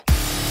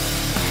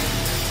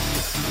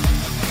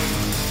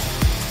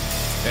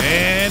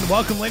And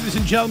welcome, ladies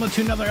and gentlemen,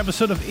 to another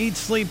episode of Eat,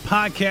 Sleep,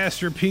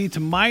 Podcast, Repeat.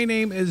 My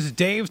name is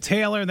Dave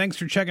Taylor. Thanks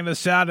for checking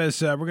us out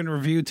as we're going to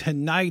review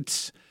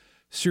tonight's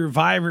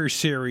Survivor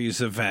Series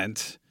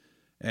event.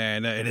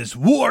 And it is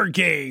War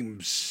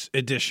Games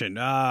edition.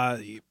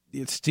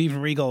 It's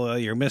Steven Regal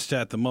you're missed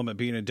at the moment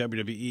being in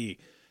WWE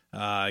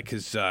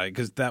because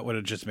that would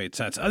have just made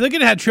sense. They're going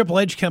to have Triple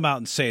H come out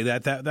and say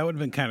that. That would have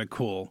been kind of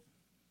cool.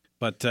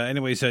 But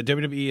anyways,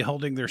 WWE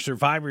holding their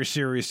Survivor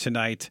Series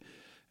tonight.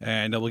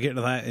 And we'll get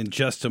into that in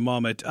just a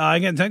moment.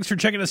 Again, thanks for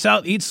checking us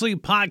out. Eat,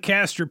 Sleep,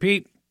 Podcast,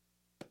 Repeat.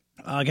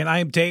 Again, I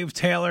am Dave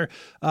Taylor.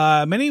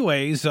 Many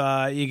ways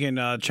you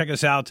can check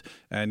us out,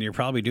 and you're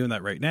probably doing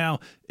that right now,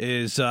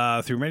 is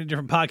through many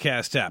different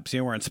podcast apps.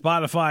 We're on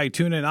Spotify,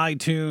 TuneIn,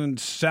 iTunes,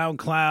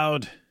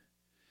 SoundCloud,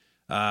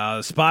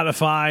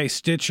 Spotify,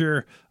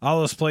 Stitcher,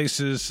 all those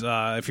places.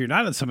 If you're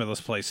not in some of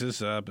those places,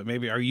 but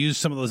maybe or use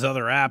some of those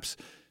other apps,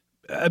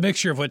 a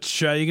mixture of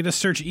which you can just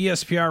search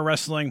ESPR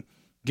Wrestling.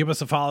 Give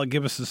us a follow,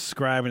 give us a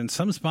subscribe, and in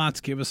some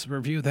spots, give us a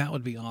review. That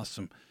would be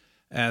awesome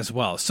as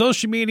well.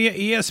 Social media,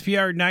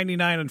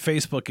 ESPR99 on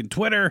Facebook and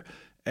Twitter,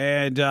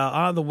 and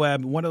on the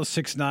web,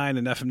 1069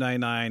 and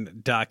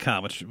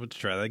FM99.com. Let's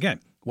try that again.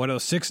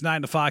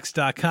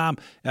 1069thefox.com,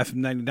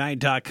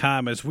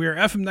 FM99.com, as we're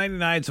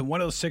FM99's and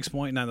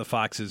 106.9 The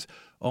Fox's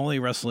only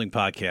wrestling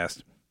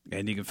podcast.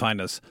 And you can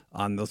find us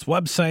on those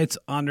websites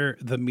under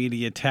the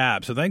media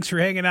tab. So thanks for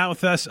hanging out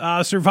with us.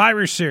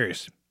 Survivor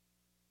Series.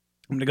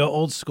 I'm going to go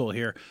old school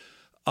here.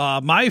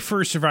 My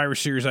first Survivor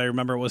Series I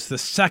remember was the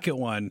second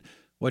one,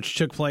 which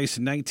took place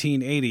in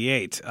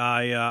 1988.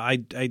 I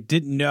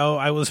didn't know.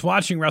 I was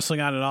watching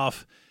wrestling on and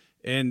off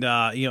in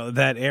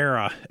that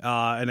era,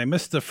 and I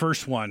missed the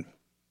first one,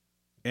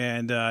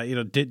 and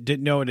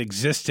didn't know it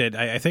existed.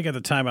 I think at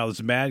the time I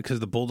was mad because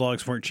the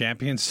Bulldogs weren't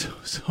champions,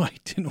 so I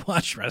didn't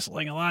watch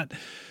wrestling a lot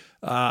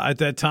at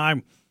that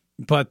time.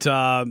 But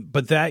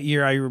that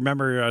year, I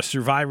remember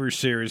Survivor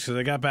Series because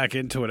I got back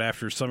into it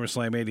after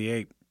SummerSlam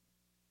 '88,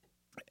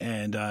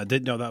 and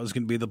didn't know that was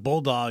going to be the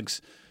Bulldogs'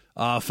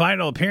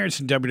 final appearance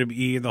in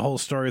WWE and the whole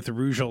story with the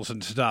Rougeaus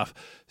and stuff.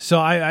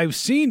 So I've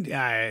seen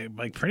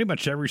like pretty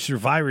much every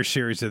Survivor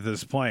Series at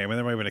this point. I mean,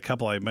 there might have been a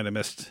couple I might have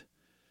missed,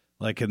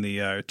 like in the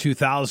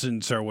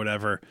 2000s or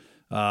whatever.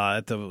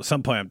 At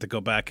some point, I have to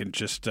go back and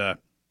just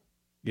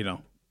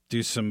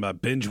do some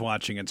binge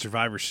watching in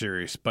Survivor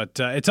Series. But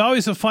it's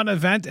always a fun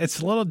event. It's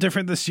a little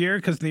different this year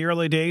because in the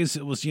early days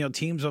it was,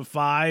 teams of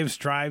 5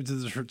 strive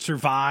to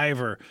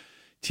survive or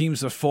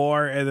teams of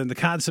 4. And then the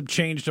concept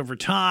changed over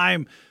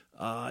time.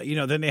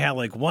 Then they had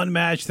like one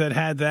match that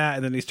had that.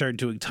 And then they started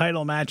doing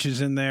title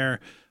matches in there.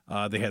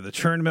 They had the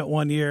tournament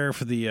one year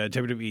for the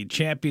WWE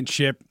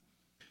Championship.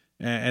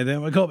 And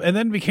then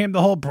it became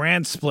the whole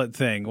brand split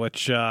thing,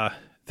 which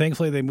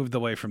thankfully they moved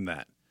away from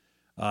that.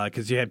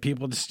 Because you had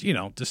people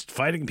just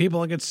fighting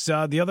people against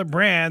the other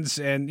brands,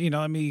 and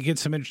you get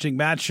some interesting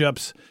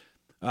matchups.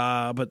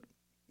 But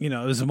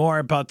it was more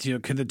about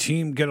can the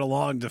team get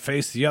along to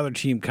face the other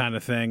team kind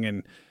of thing,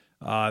 and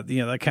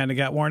that kind of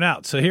got worn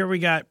out. So here we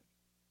got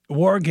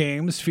War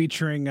Games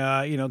featuring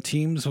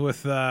teams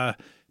with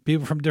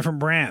people from different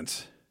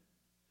brands.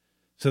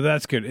 So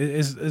that's good.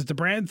 Is the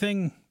brand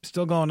thing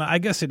still going on? I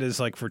guess it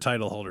is, like for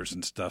title holders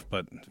and stuff,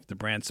 but the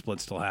brand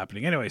split's still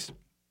happening. Anyways.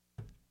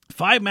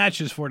 5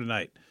 matches for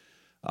tonight.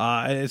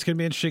 It's going to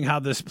be interesting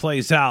how this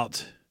plays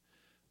out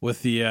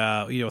with the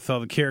with all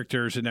the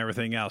characters and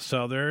everything else.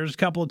 So there's a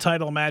couple of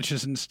title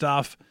matches and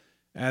stuff,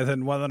 and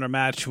then one other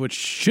match which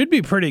should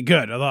be pretty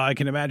good. Although I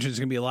can imagine there's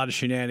going to be a lot of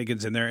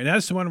shenanigans in there, and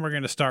that's the one we're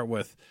going to start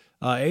with.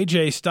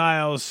 AJ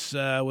Styles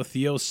with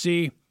the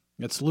OC.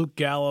 It's Luke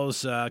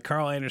Gallows,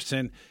 Carl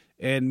Anderson,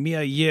 and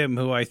Mia Yim,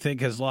 who I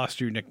think has lost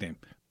your nickname,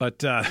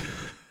 but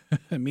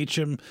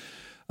Meacham,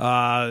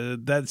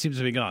 that seems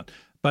to be gone.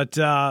 But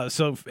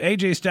so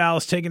AJ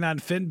Styles taking on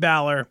Finn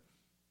Balor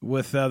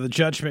with the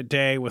Judgment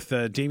Day with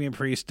Damian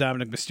Priest,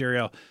 Dominic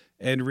Mysterio,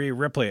 and Rhea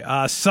Ripley.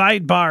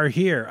 Sidebar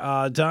here.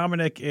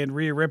 Dominic and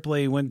Rhea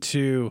Ripley went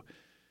to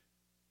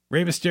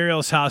Rey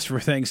Mysterio's house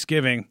for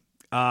Thanksgiving.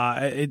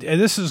 And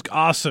this is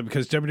awesome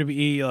because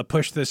WWE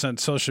pushed this on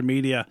social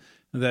media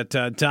that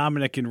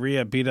Dominic and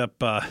Rhea beat up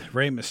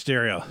Rey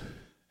Mysterio.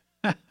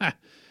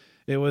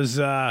 It was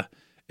a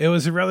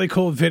really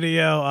cool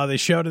video. They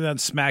showed it on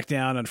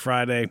SmackDown on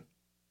Friday.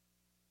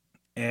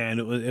 And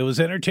it was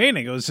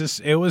entertaining. It was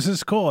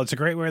just cool. It's a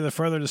great way to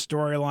further the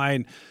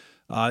storyline.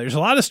 There's a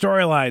lot of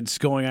storylines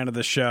going on in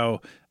the show,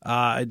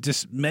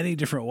 just many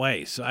different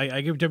ways. So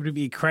I give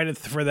WWE credit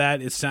for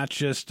that. It's not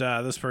just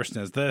this person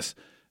has this,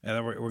 and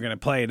then we're going to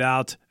play it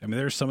out. I mean,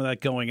 there's some of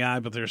that going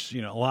on, but there's a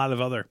lot of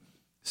other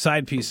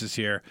side pieces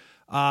here.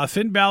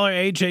 Finn Balor,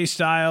 AJ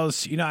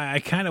Styles. I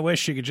kind of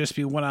wish it could just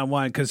be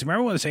one-on-one because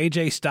remember when it was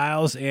AJ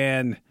Styles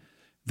and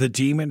the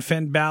Demon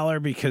Finn Balor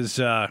because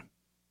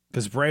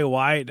Bray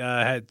Wyatt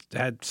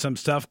had some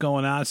stuff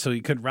going on, so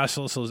he couldn't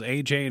wrestle. So it was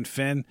AJ and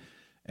Finn,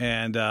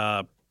 and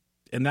that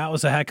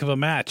was a heck of a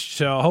match.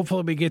 So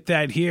hopefully we get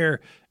that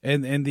here,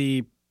 and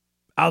the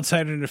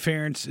outside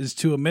interference is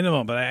to a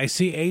minimum. But I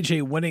see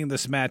AJ winning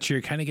this match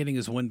here, kind of getting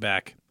his win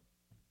back.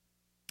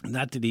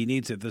 Not that he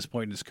needs it at this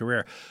point in his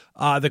career.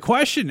 The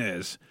question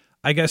is,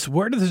 I guess,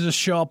 where does this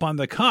show up on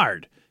the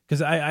card?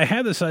 Because I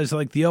had this as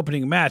like the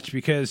opening match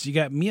because you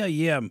got Mia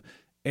Yim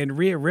and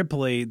Rhea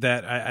Ripley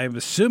that I'm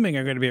assuming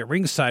are going to be at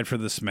ringside for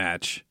this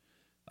match.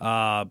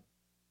 Because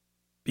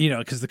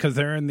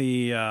they're in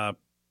the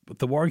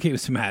War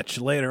Games match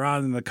later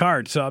on in the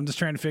card. So I'm just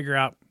trying to figure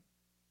out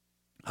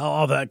how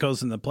all that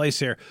goes into place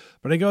here.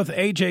 But I go with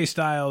AJ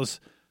Styles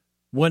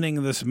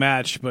winning this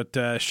match, but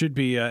should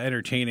be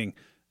entertaining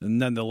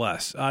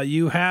nonetheless.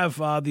 You have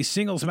the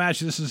singles match.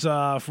 This is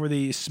for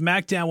the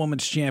SmackDown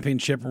Women's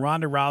Championship,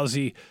 Ronda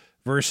Rousey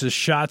versus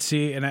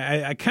Shotzi. And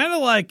I kind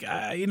of like,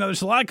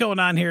 there's a lot going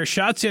on here.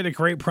 Shotzi had a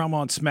great promo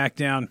on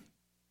SmackDown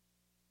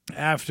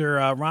after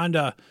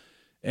Ronda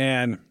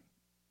and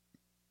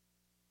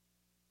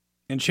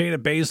Shayna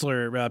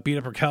Baszler beat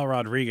up Raquel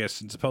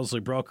Rodriguez and supposedly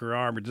broke her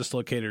arm or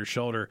dislocated her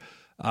shoulder,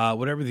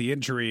 whatever the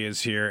injury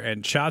is here.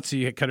 And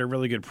Shotzi had cut a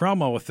really good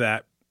promo with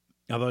that,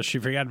 although she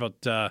forgot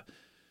about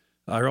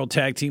her old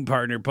tag team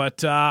partner.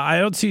 But I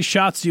don't see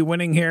Shotzi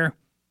winning here,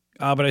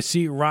 but I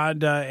see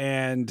Ronda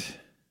and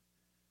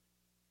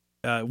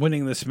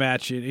winning this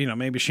match.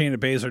 Maybe Shayna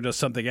Baszler does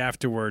something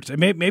afterwards. And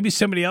maybe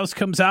somebody else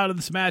comes out of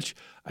this match.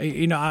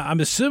 I'm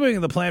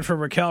assuming the plan for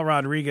Raquel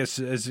Rodriguez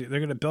is they're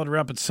going to build her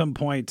up at some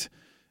point.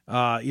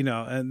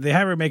 And they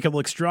have her make it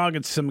look strong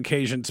at some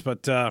occasions,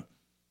 but, I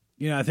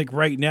think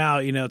right now,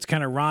 it's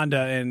kind of Ronda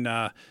and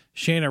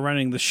Shayna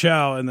running the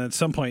show, and then at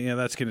some point,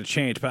 that's going to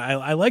change. But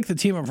I like the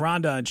team of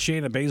Ronda and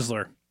Shayna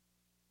Baszler,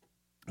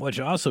 which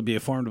will also be a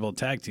formidable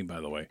tag team,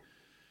 by the way.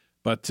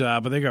 But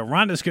there you go.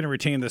 Ronda's going to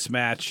retain this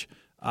match.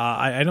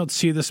 I don't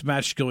see this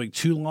match going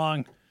too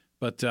long,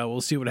 but we'll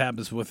see what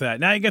happens with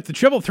that. Now you got the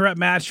triple threat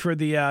match for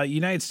the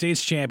United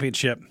States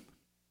Championship.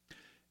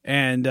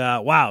 And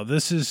wow,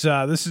 this is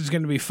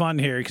going to be fun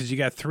here because you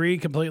got three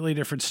completely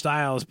different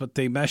styles, but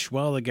they mesh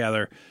well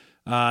together.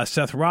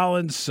 Seth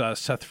Rollins,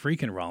 is going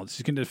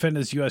to defend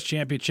his U.S.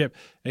 Championship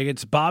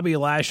against Bobby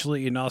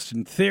Lashley and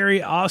Austin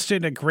Theory.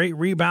 Austin, a great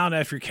rebound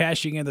after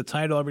cashing in the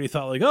title. Everybody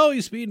thought like, oh,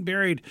 he's being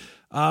buried.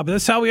 But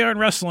that's how we are in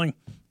wrestling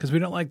because we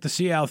don't like to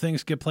see how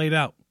things get played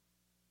out.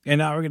 And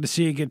now we're going to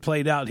see it get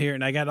played out here.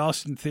 And I got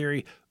Austin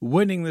Theory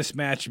winning this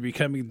match and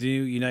becoming the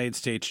new United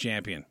States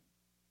champion.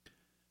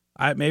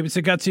 Maybe it's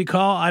a gutsy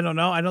call. I don't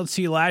know. I don't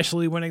see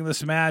Lashley winning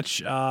this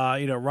match.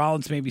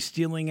 Rollins maybe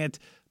stealing it,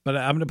 but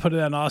I'm going to put it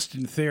on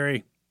Austin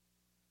Theory.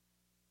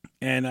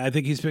 And I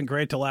think he's been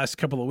great the last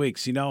couple of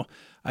weeks.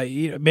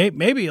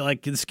 Maybe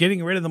like this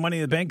getting rid of the Money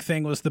in the Bank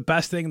thing was the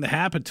best thing that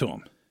happened to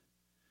him.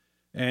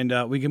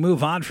 And we can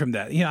move on from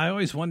that. I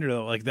always wonder,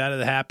 though, like that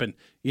had happened.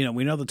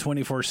 We know the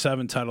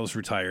 24/7 title's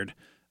retired.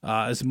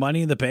 Is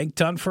Money in the Bank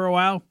done for a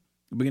while?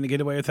 Are we going to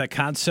get away with that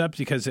concept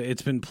because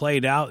it's been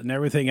played out and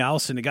everything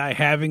else, and the guy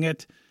having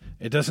it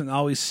doesn't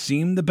always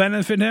seem to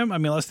benefit him? I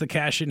mean, unless the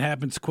cash-in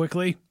happens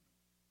quickly.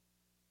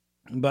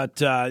 But,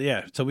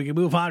 so we can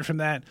move on from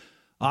that.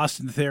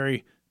 Austin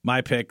Theory,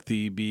 my pick,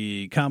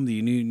 become the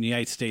new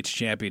United States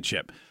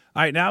Championship.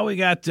 All right, now we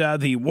got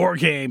the War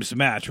Games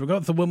match. We'll go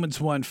with the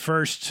women's one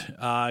first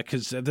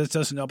because if this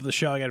doesn't open the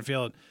show, I got a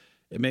feeling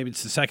maybe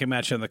it's the second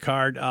match on the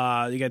card.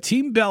 You got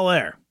Team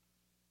Belair,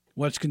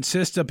 which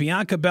consists of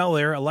Bianca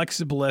Belair,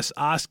 Alexa Bliss,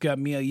 Asuka,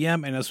 Mia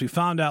Yim, and as we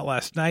found out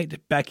last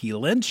night, Becky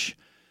Lynch,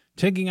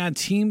 taking on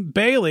Team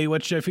Bayley,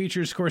 which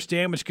features, of course,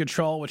 Damage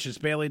Control, which is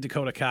Bayley,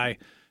 Dakota Kai,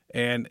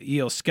 and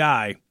Io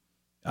Sky,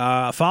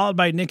 followed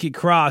by Nikki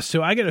Cross.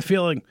 So I get a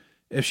feeling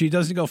if she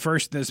doesn't go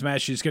first in this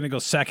match, she's going to go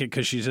second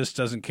because she just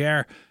doesn't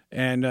care.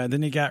 And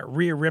then you got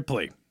Rhea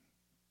Ripley.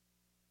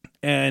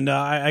 And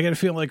I get a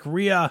feeling like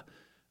Rhea...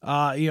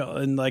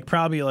 and like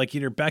probably like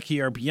either Becky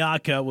or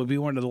Bianca would be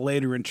one of the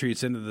later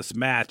entries into this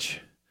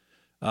match.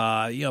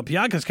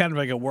 Bianca's kind of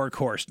like a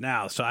workhorse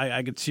now, so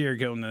I could see her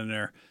going in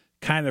there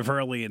kind of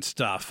early and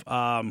stuff.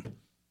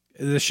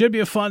 This should be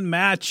a fun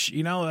match,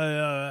 the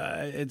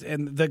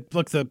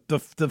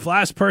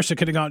last person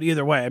could have gone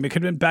either way. I mean, it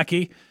could have been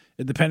Becky,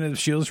 it depended if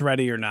she was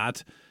ready or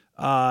not.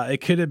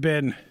 It could have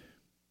been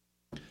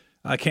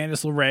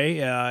Candice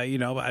LeRae, I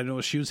don't know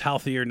if she was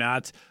healthy or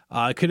not.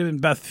 It could have been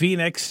Beth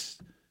Phoenix.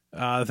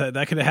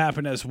 That could have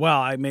happened as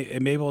well.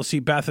 Maybe we'll see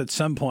Beth at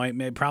some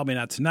point. Probably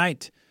not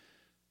tonight,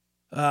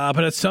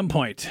 but at some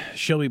point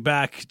she'll be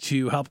back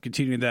to help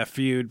continue that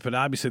feud. But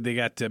obviously they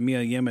got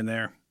Mia Yim in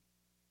there,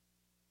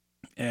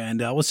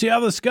 and we'll see how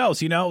this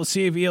goes. We'll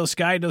see if Io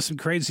Sky does some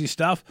crazy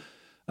stuff.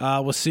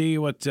 We'll see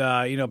what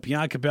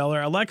Bianca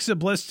Belair, Alexa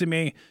Bliss. To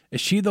me, is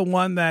she the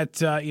one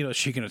that is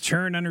she going to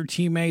turn on her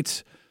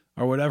teammates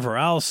or whatever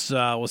else?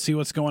 We'll see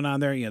what's going on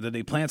there. Did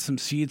they plant some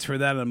seeds for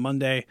that on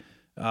Monday?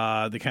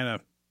 They kind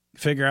of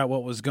figure out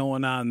what was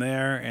going on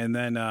there, and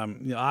then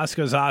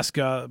Asuka's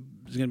Asuka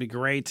is going to be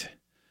great,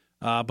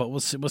 but we'll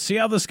see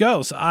how this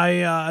goes.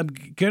 I'm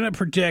going to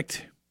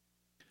predict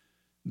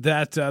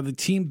that the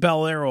Team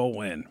Belair will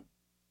win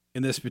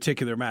in this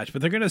particular match,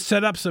 but they're going to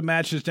set up some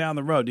matches down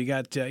the road. You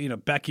got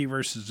Becky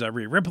versus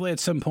Rhea Ripley at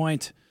some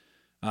point,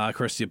 of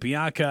course the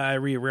Bianca,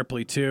 Rhea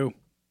Ripley too,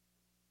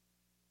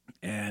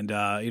 and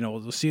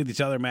we'll see these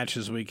other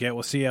matches we get.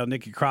 We'll see how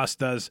Nikki Cross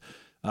does.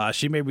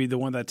 She may be the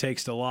one that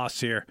takes the loss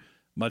here,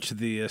 much to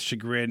the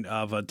chagrin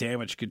of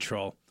Damage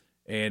Control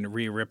and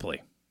Rhea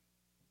Ripley.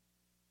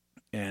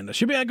 And it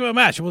should be a good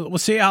match. We'll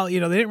see how, they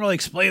didn't really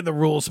explain the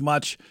rules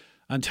much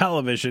on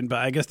television, but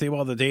I guess they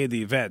will the day of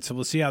the event. So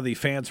we'll see how the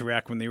fans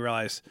react when they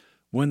realize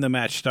when the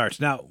match starts.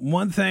 Now,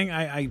 one thing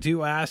I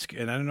do ask,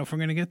 and I don't know if we're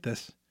going to get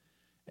this,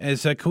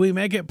 is can we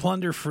make it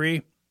plunder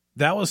free?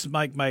 That was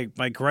my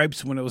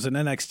gripes when it was in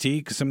NXT,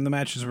 because some of the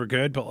matches were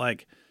good,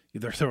 but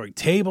they're throwing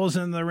tables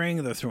in the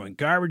ring, they're throwing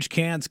garbage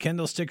cans,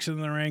 kendo sticks in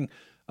the ring.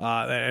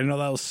 I know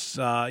that was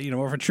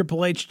more of a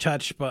Triple H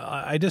touch, but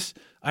I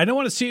don't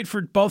want to see it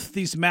for both of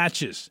these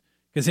matches,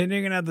 because then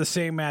you're going to have the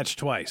same match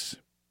twice.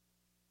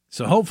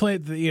 So hopefully,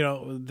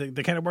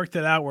 they kind of worked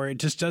it out where it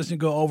just doesn't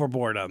go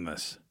overboard on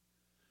this.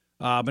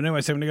 But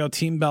anyways, I'm going to go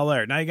Team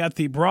Belair. Now you got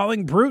the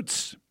Brawling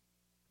Brutes.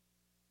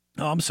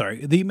 Oh, I'm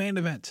sorry. The main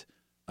event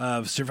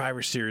of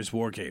Survivor Series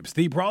War Games.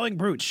 The Brawling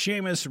Brutes,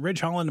 Sheamus,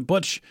 Ridge Holland, and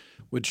Butch,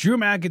 with Drew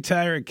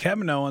McIntyre and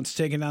Kevin Owens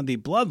taking on the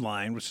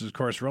Bloodline, which is, of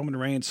course, Roman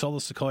Reigns, Solo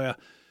Sikoa,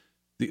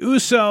 the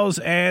Usos,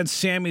 and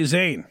Sami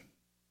Zayn.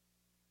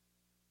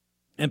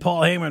 And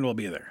Paul Heyman will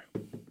be there.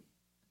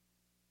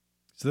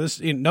 So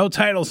this, no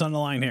titles on the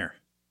line here.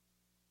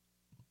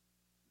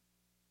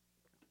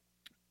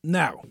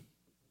 Now,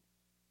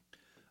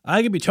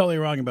 I could be totally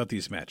wrong about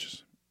these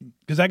matches,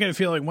 because I get a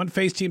feeling one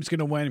face team's going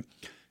to win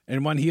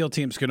and one heel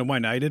team's going to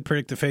win. Now, I did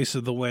predict the face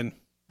of the win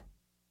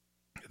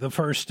the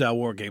first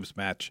War Games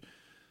match.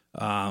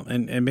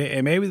 And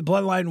maybe the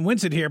Bloodline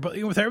wins it here, but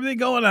with everything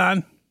going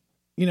on,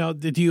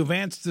 did you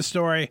advance the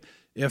story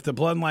if the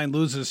Bloodline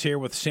loses here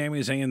with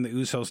Sami Zayn, the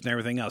Usos, and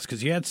everything else?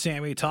 Because you had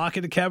Sami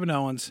talking to Kevin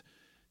Owens,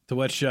 to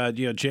which,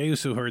 Jey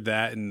Uso heard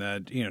that,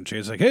 and,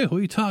 Jey's like, hey, who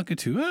are you talking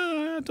to?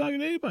 I'm not talking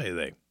to anybody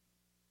today.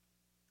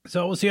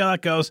 So we'll see how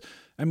that goes.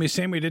 I mean,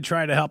 Sami did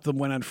try to help them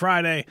win on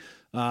Friday,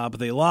 but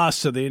they lost,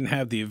 so they didn't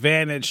have the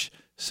advantage.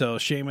 So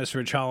Sheamus,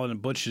 Ridge Holland,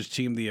 and Butch's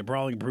team, the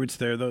Brawling Brutes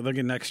there, they'll get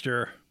an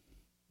extra,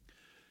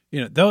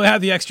 they'll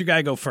have the extra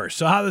guy go first.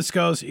 So how this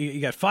goes, you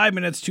got 5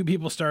 minutes, two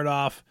people start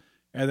off,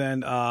 and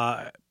then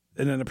a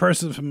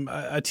person from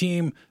a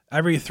team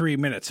every 3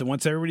 minutes. And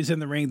once everybody's in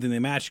the ring, then the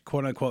match,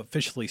 quote-unquote,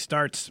 officially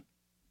starts.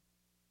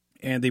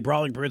 And the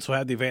Brawling Brutes will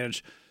have the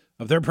advantage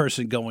of their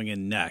person going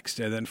in next.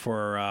 And then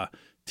for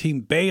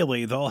Team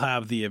Bayley, they'll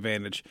have the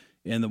advantage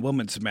in the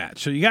women's match.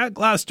 So you got a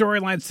lot of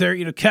storylines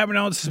there. Kevin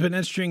Owens has been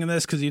interesting in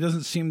this because he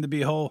doesn't seem to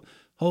be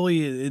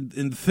wholly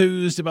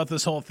enthused about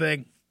this whole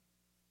thing.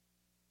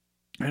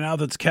 And now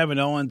that's Kevin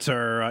Owens,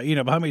 or,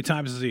 but how many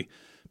times has he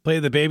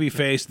played the baby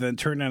face and then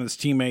turned on his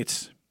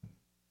teammates?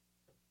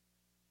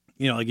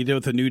 Like he did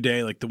with the New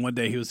Day, like the one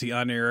day he was the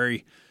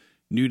honorary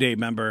New Day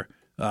member.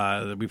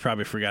 We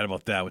probably forgot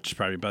about that, which is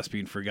probably best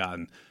being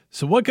forgotten.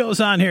 So what goes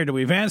on here? Do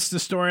we advance the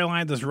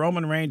storyline? Does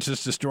Roman Reigns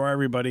just destroy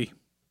everybody?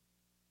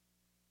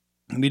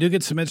 We do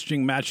get some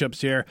interesting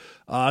matchups here.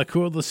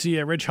 Cool to see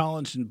Ridge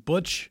Holland and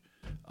Butch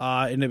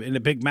in a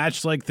big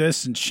match like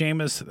this. And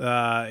Sheamus,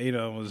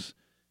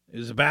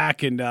 was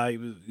back, and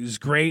he was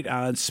great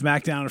on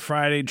SmackDown on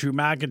Friday. Drew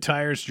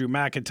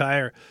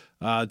McIntyre.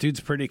 Dude's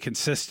pretty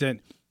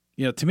consistent.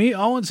 To me,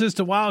 Owens is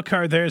the wild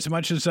card there as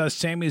much as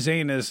Sami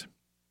Zayn is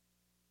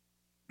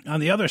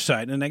on the other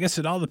side. And I guess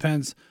it all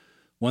depends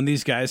when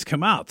these guys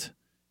come out,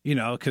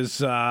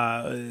 because,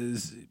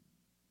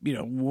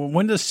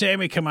 when does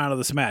Sami come out of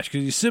this match?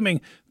 Because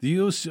assuming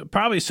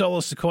probably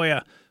Solo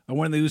Sikoa or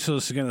one of the Usos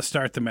is going to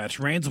start the match.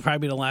 Reigns will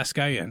probably be the last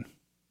guy in.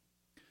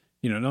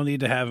 No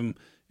need to have him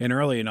in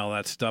early and all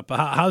that stuff. But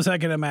how's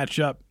that going to match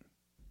up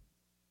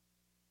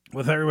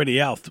with everybody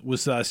else?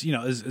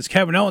 Is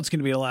Kevin Owens going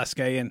to be the last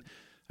guy in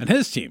on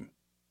his team?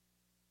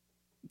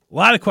 A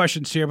lot of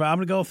questions here, but I'm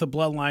going to go with the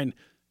Bloodline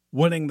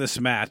winning this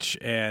match,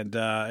 and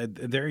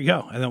there you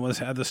go. And then we'll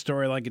have the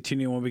storyline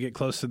continue when we get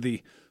close to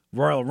the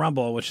Royal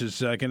Rumble, which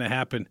is going to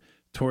happen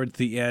towards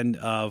the end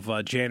of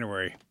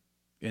January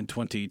in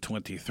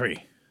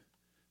 2023.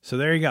 So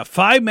there you go.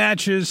 5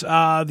 matches.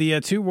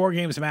 The 2 War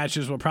Games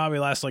matches will probably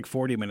last like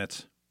 40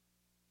 minutes.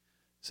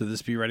 So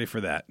just be ready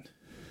for that.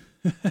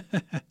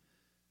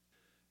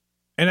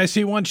 And I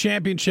see one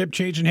championship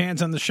changing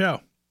hands on the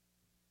show.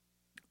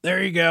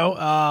 There you go.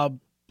 A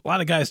lot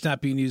of guys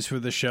not being used for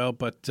the show,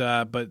 but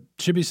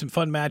should be some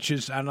fun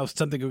matches. I don't know if it's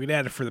something we could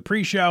add for the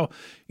pre-show.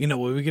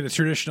 Will we get a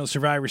traditional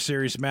Survivor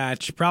Series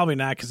match? Probably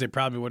not, because they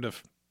probably would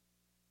have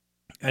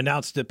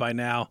announced it by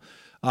now.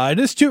 It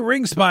is 2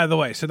 rings, by the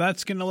way, so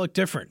that's going to look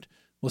different.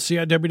 We'll see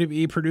how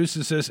WWE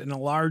produces this in a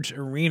large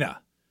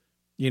arena.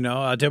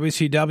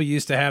 WCW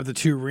used to have the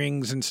 2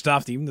 rings and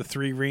stuff, even the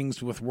 3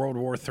 rings with World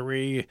War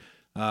III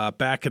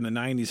back in the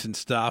 90s and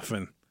stuff,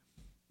 and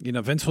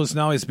Vince wasn't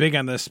always big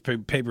on this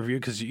pay-per-view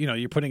because,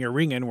 you're putting a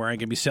ring in where I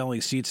can be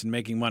selling seats and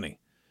making money.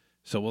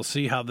 So we'll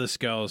see how this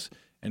goes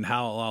and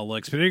how it all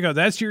looks. But there you go.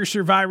 That's your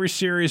Survivor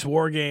Series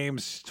War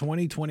Games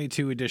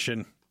 2022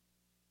 edition.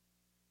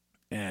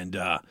 And,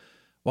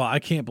 I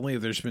can't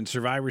believe there's been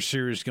Survivor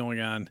Series going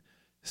on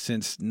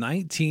since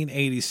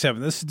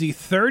 1987. This is the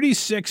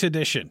 36th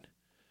edition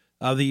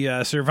of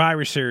the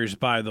Survivor Series,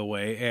 by the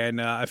way.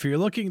 And if you're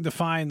looking to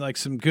find,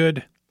 some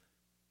good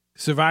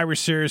Survivor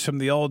Series from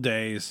the old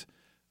days,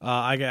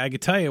 I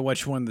could tell you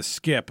which one to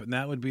skip, and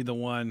that would be the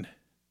one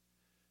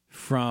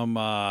from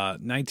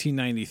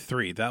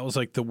 1993. That was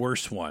like the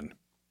worst one.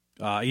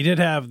 You did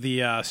have the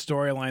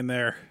storyline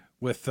there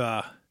with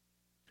the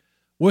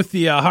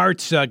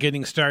Harts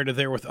getting started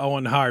there with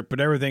Owen Hart, but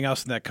everything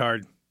else in that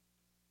card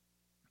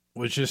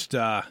was just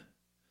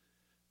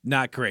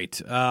not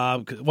great.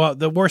 Well,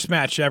 the worst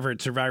match ever in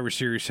Survivor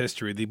Series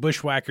history. The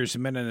Bushwhackers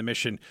and Men on a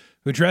Mission,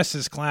 who dressed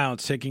as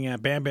clowns, taking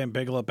out Bam Bam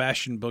Bigelow,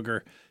 Bastion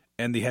Booger,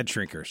 and the Head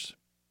Shrinkers.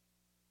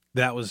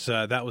 That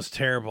was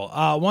terrible.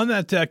 One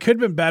that could have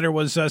been better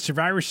was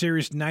Survivor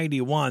Series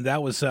 91.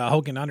 That was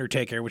Hogan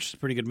Undertaker, which is a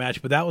pretty good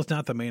match, but that was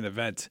not the main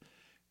event.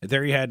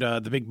 There you had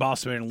the Big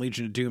Boss Man and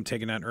Legion of Doom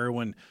taking on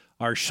Irwin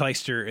R.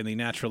 Shyster in the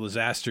Natural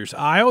Disasters.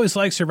 I always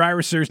liked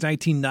Survivor Series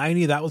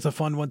 1990. That was a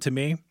fun one to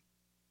me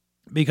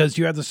because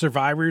you had the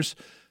survivors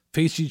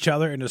face each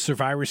other in a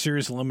Survivor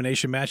Series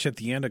elimination match at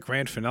the end of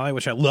grand finale,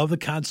 which I love the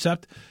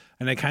concept,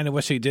 and I kind of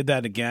wish they did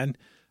that again.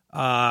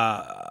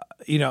 None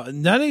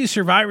of these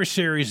Survivor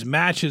Series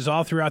matches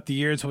all throughout the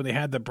years when they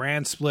had the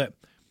brand split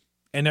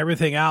and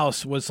everything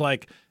else was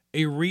like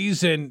a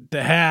reason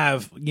to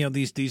have,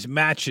 these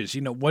matches.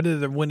 What did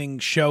the winning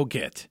show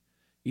get?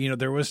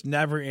 There was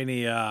never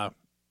any,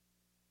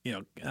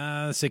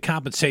 say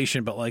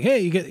compensation, but like, hey,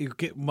 you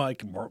get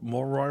like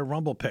more Royal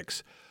Rumble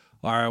picks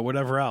or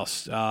whatever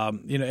else.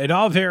 It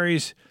all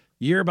varies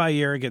year by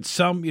year. It gets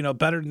some,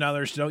 better than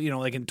others.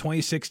 Like in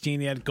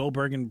 2016, you had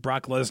Goldberg and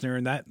Brock Lesnar,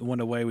 and that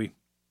went away. We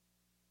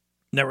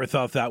never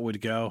thought that would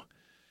go.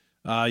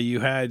 You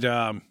had,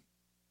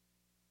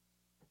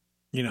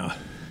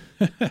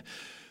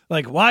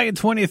 like why in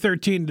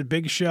 2013 did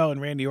Big Show and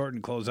Randy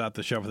Orton close out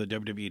the show for the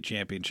WWE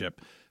Championship?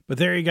 But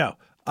there you go.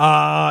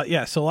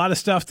 So a lot of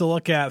stuff to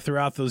look at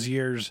throughout those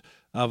years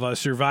of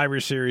Survivor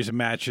Series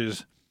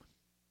matches.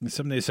 And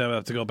some days I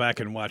have to go back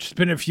and watch. It's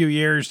been a few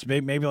years,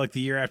 maybe like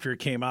the year after it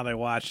came out, I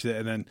watched it,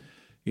 and then,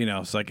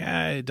 it's like,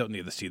 I don't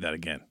need to see that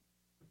again.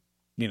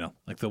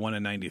 Like the one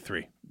in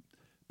 93.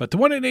 But the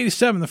one in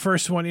 87, the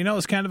first one,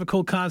 is kind of a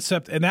cool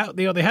concept. And that,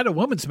 they had a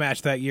women's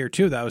match that year,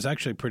 too. That was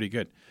actually pretty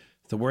good.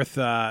 So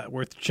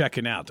worth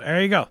checking out.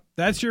 There you go.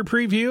 That's your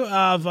preview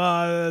of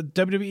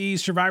WWE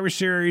Survivor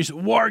Series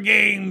War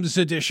Games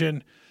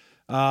Edition.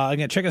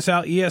 Again, check us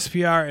out,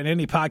 ESPR and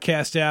any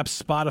podcast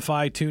apps,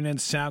 Spotify, TuneIn,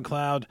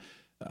 SoundCloud,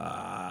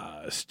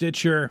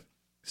 Stitcher,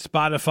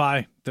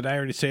 Spotify. Did I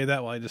already say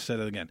that? Well, I just said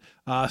it again.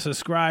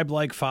 Subscribe,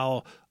 like,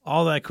 follow,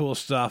 all that cool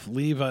stuff.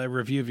 Leave a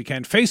review if you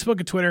can. Facebook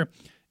and Twitter,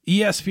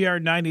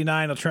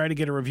 ESPR99. I'll try to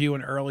get a review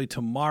in early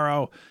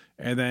tomorrow.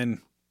 And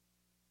then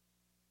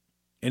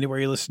anywhere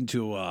you listen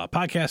to a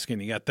podcast, again,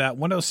 you got that.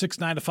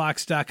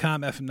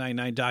 1069tofox.com,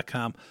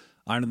 fm99.com,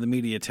 onto the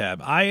media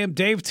tab. I am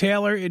Dave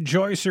Taylor.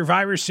 Enjoy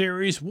Survivor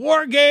Series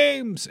War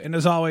Games. And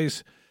as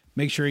always,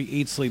 make sure you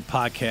eat, sleep,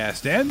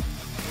 podcast, and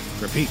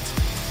repeat.